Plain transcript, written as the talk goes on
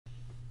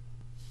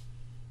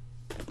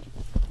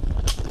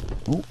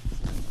Oh.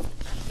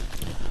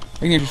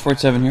 Ignition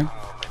 47 here.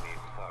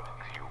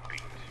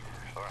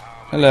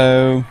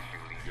 Hello.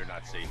 You're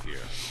not safe here.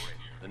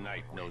 The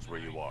Knight knows where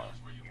you are.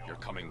 You're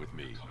coming with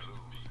me.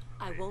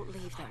 I won't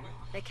leave them.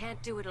 They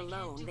can't do it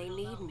alone. They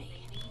need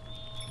me.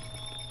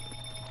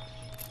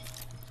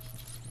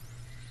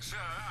 Sir,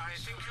 I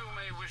think you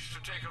may wish to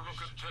take a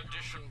look at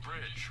Perdition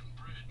Bridge.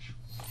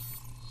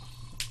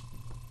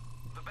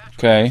 The battery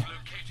Okay. has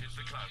located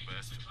the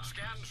cloudburst.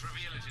 Scans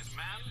reveal it is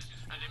manned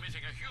and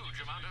emitting a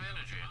huge amount of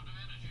energy.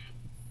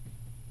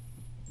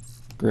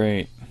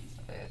 Great.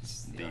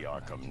 It's The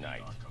Arkham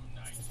Knight.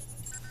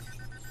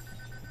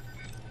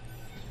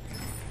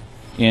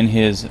 In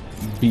his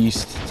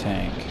beast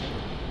tank.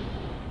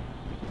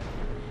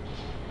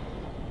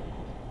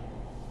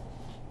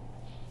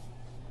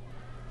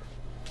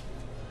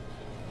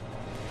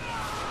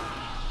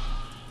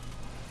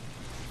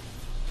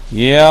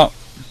 Yeah.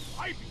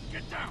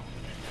 Get down!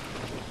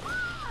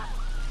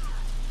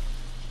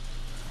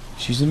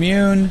 She's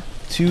immune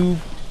to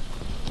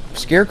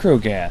scarecrow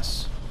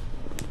gas,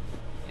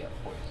 yeah,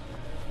 poison.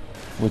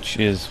 which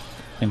is,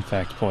 in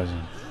fact,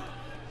 poison.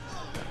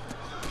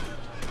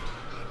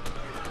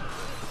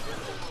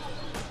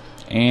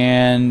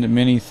 And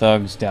many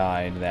thugs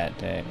died that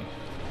day.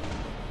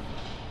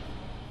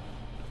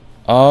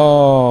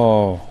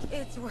 Oh.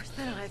 It's worse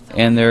than I thought.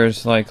 And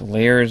there's like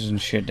layers and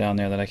shit down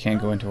there that I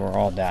can't go into or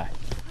I'll die.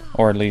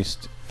 Or at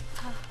least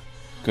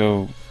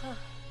go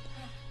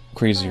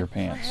crazy your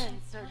pants. My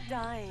friends are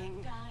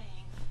dying.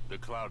 The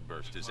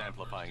cloudburst is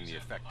amplifying the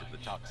effect of the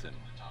toxin.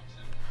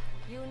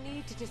 You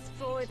need to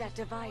destroy that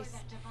device,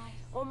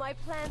 or my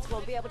plants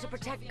won't be able to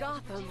protect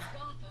Gotham.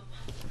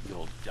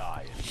 You'll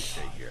die if you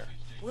stay here.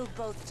 We'll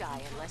both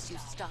die unless you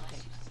stop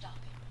it.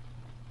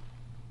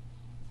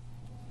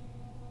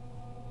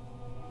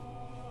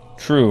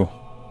 True.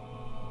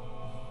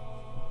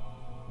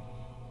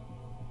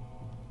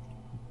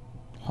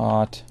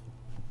 Hot.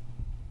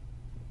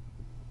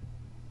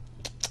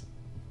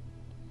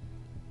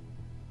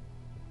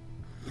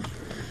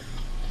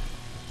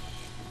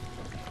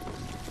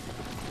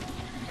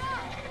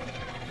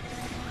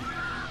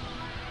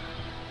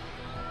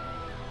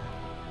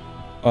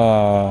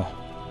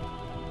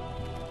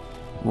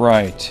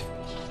 Right.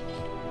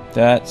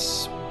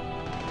 That's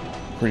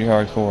pretty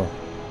hardcore.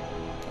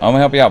 I'm gonna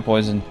help you out,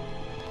 Poison.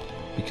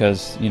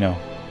 Because, you know.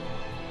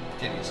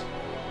 Titties.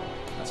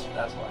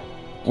 That's why.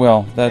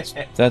 Well, that's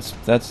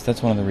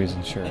one of the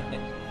reasons, sure.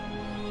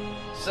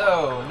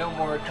 So, no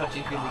more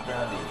touchy-feely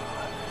groundy.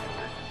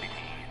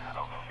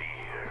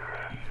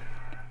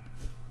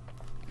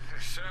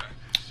 Sir,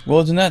 Well,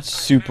 isn't that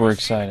super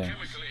exciting?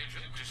 chemical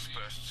agent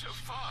dispersed so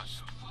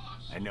fast.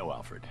 I know,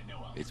 Alfred.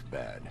 It's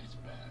bad.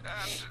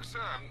 And, sir,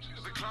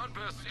 the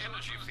cloudburst's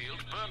energy field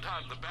burnt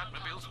out the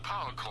Batmobile's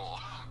power core.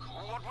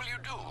 What will you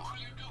do?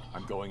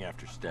 I'm going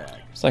after Stag.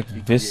 It's like If he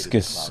created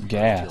viscous the cloudburst,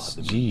 gas.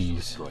 he'll have the means to Jeez.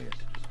 destroy it.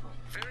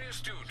 Very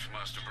astute,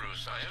 Master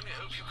Bruce. I only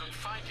hope you can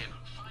find him.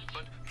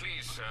 But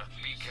please, sir,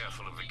 be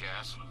careful of the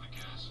gas.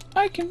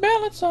 I can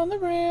balance on the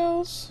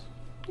rails.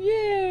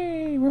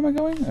 Yay! Where am I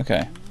going?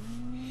 Okay.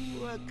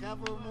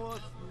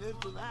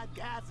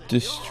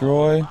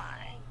 Destroy.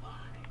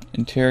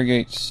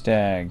 Interrogate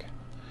Stag.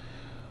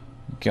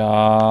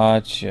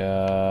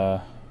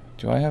 Gotcha.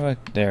 Do I have a...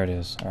 There it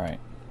is. Alright.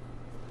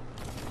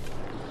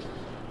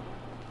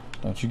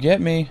 Don't you get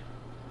me.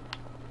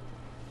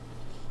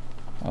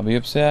 I'll be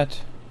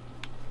upset.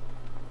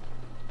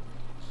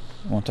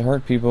 I want to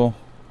hurt people.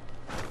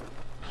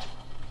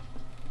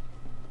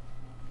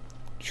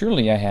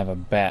 Surely I have a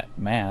bat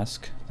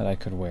mask that I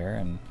could wear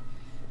and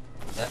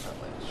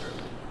Definitely, sure.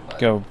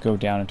 But go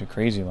down into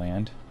Crazy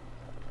Land.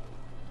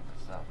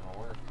 it's not gonna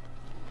work.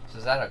 So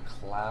is that a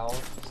cloud?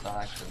 It's not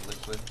actually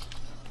liquid?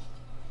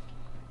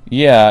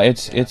 Yeah,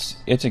 it's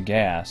a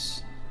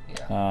gas.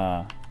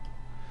 Yeah.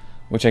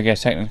 Which I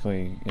guess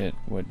technically it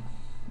would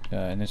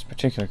in this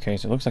particular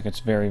case it looks like it's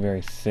very,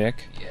 very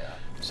thick. Yeah.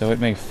 So it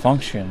may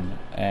function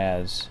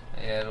as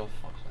Yeah, it'll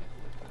function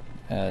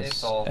like liquid.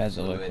 It's all as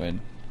a fluid. liquid.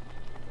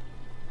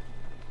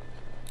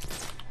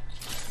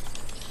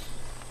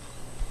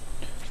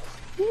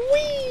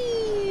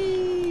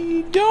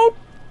 Whee! Don't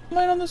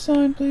light on the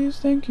sign, please.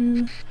 Thank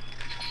you.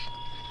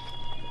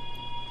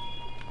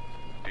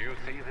 Do you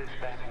see this,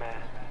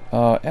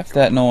 Batman? F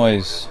that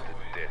noise.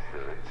 The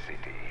desolate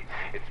city.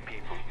 It's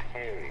people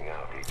tearing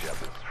out each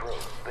other's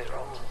throats, their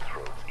own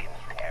throats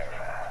in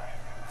terror.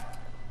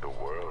 The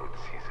world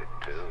sees it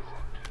too.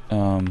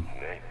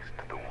 Next,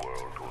 the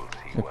world will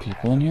see Are what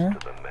people in here?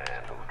 happens to the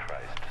man who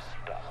tries to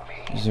stop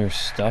me. Is there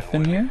stuff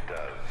in here? Does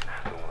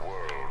the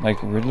world Like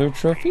Riddler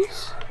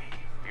trophies?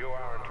 you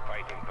aren't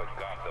fighting for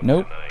Gotham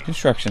Nope. tonight.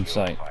 Construction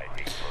site.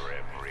 Fighting for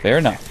every Fair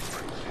enough.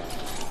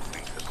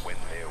 think that when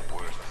their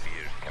worst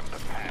fears come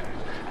to pass,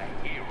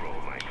 a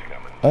hero might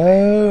come and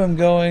Oh, I'm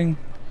going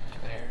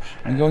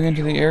There's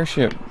into the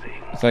airship.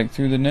 It's like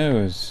through the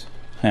nose.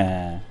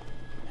 Ha.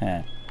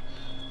 Ha.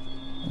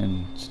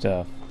 And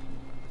stuff.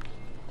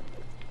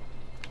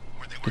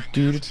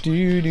 Do do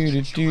do do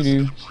do do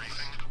do.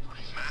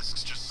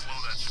 Masks just slow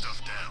that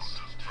stuff down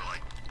for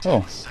like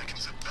Oh.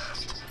 seconds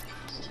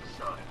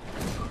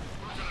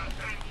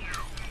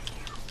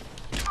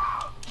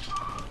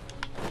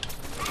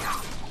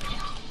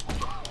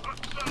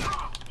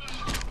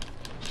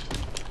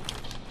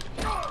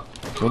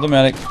Kill the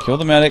medic. Kill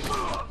the medic.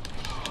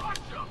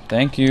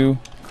 Thank you.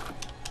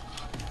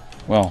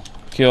 Well,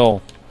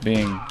 kill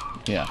being...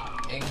 yeah.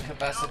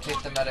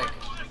 Incapacitate the medic.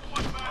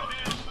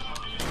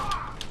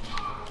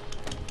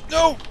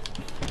 No!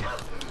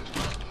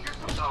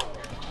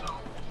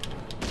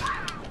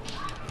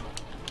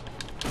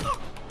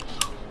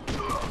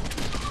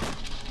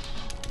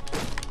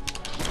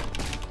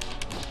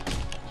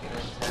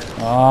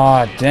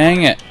 Ah,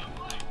 dang it.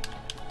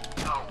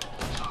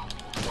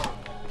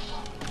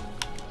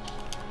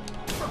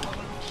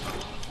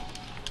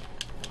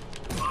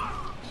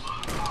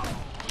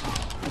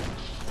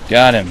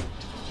 Got him.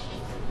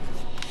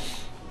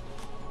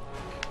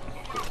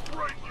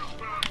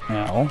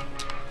 Ow.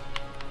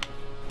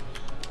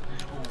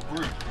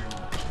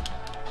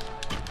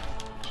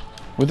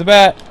 With the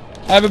bat.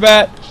 I have a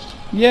bat.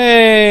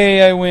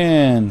 Yay, I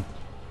win. Is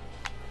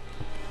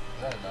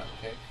that a nut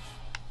kick?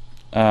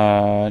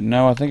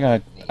 No, I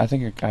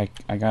think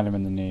I got him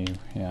in the knee.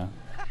 Yeah.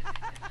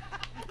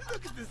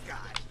 Look at this guy.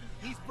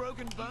 He's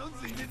broken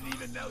bones he didn't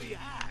even know he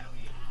had.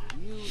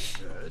 You,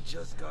 sir,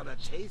 just got a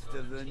taste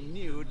of the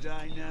new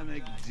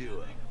dynamic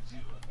duo.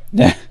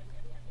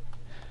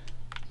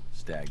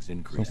 Stag's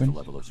increased the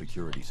level of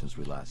security since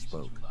we last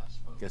spoke.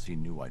 Guess he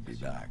knew I'd be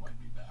back.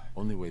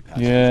 Only way past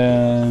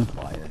Yeah. is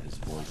via his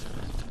voice.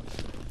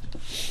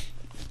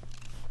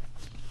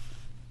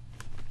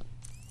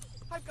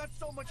 I've got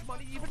so much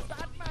money, even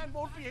Batman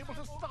won't be able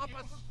to stop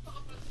us.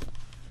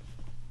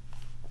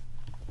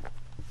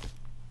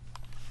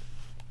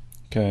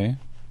 Okay.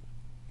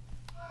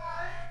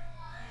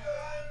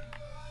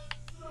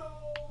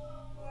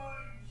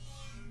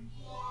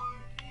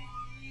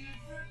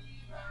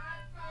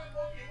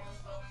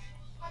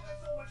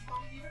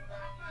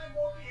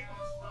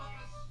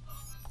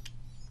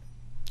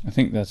 I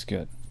think that's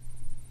good.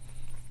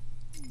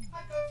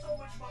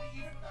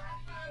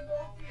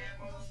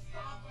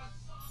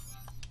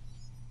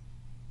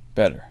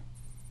 Better.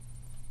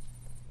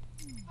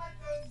 A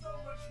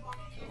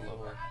little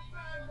lower.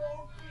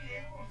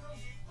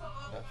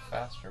 Not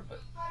faster, but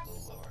a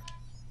little lower.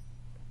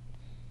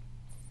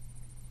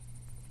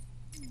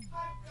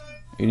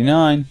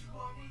 89.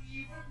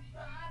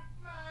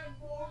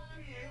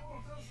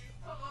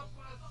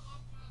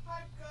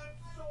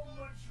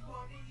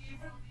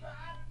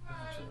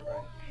 To the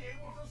right.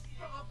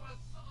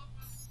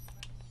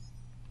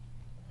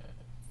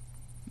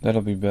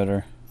 That'll be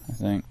better, I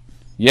think.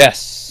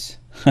 Yes!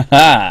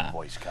 Haha!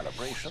 Voice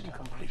calibration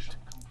complete.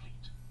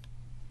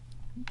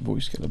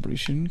 Voice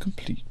calibration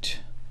complete.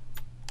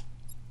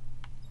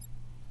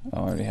 Oh,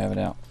 I already have it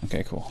out.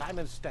 Okay, cool.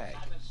 Simon Stagg,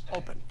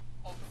 open.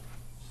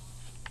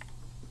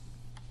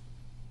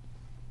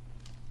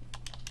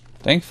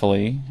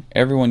 Thankfully,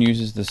 everyone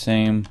uses the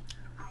same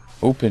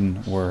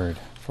open word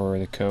for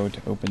the code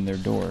to open their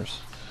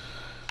doors.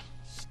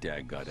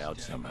 Stag got out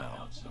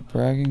somehow.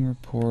 Bragging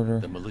reporter.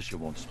 The militia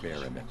won't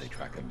spare him if they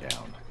track him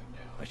down.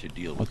 I should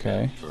deal with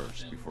Okay. them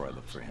first before I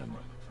look for him.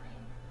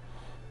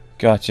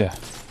 Gotcha.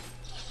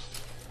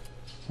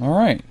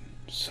 Alright.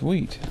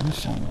 Sweet. That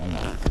sounds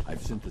right.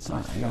 I've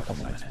synthesized I the got a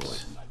couple Arkham Knight's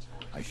minutes. voice.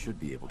 I should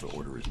be able to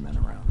order his men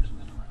around.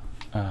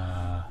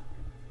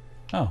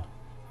 Oh.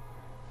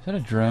 Is that a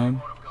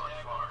drone?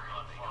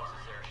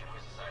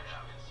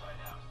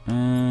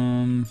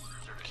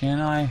 Can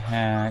I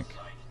hack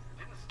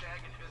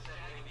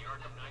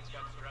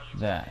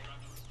that?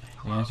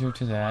 The answer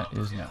to that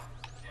is no.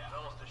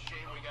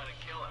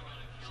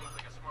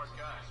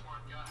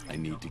 I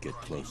need to get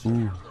closer.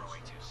 Ooh.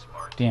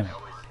 Damn it.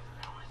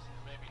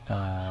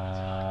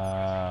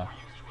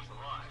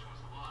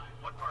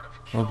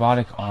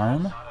 Robotic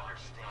arm?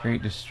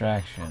 Great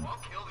distraction.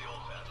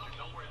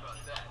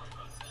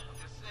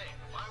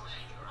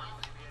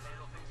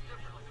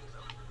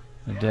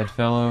 The dead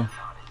fellow.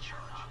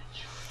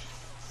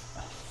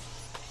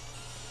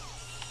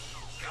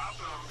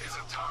 Gotham is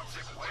a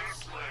toxic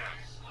wasteland.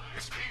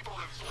 Its people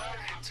have fled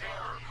in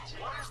terror.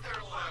 What is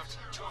there left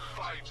to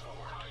fight for?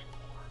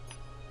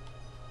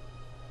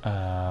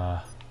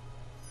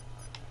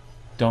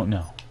 Don't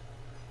know.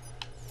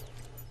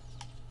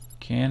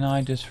 Can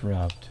I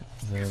disrupt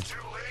the... Too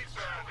late,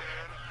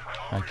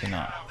 Batman. I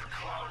cannot. Have the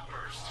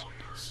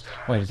cloudburst.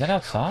 Wait, is that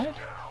outside? Find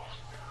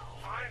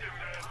him,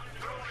 man.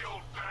 Throw the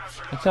old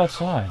bastard. It's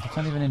outside. It's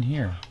not even in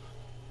here.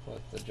 What,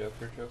 the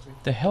Joker trophy?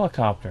 The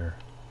helicopter.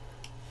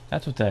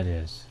 That's what that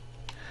is.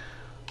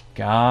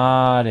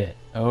 Got it.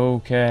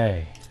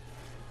 Okay.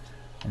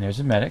 And there's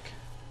a medic.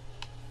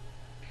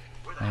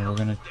 And we're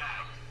gonna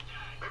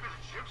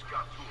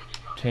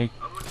take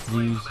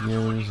these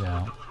yos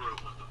out.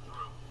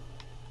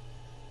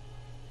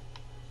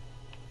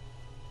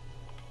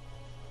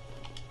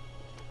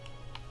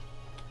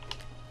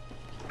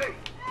 Already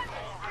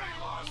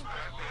lost,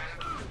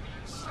 Batman.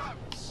 Stop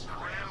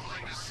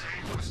scrambling to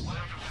save what's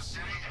left of the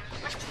city.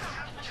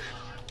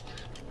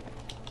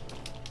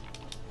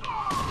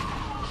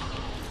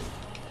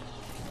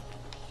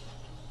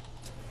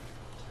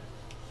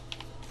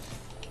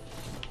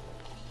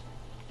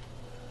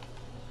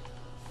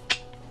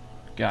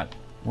 Got it.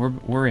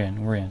 We're in.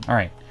 All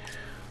right.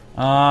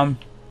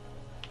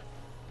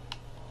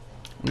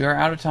 we are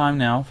out of time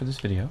now for this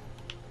video.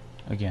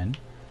 Again,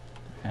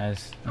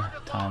 as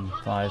time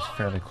flies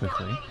fairly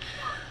quickly.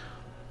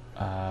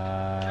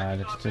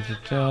 We'll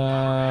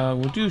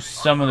do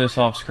some of this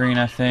off screen,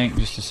 I think,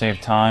 just to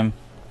save time,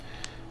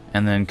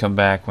 and then come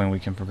back when we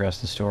can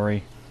progress the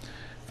story.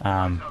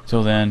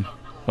 Till then,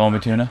 go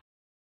on, Tuna.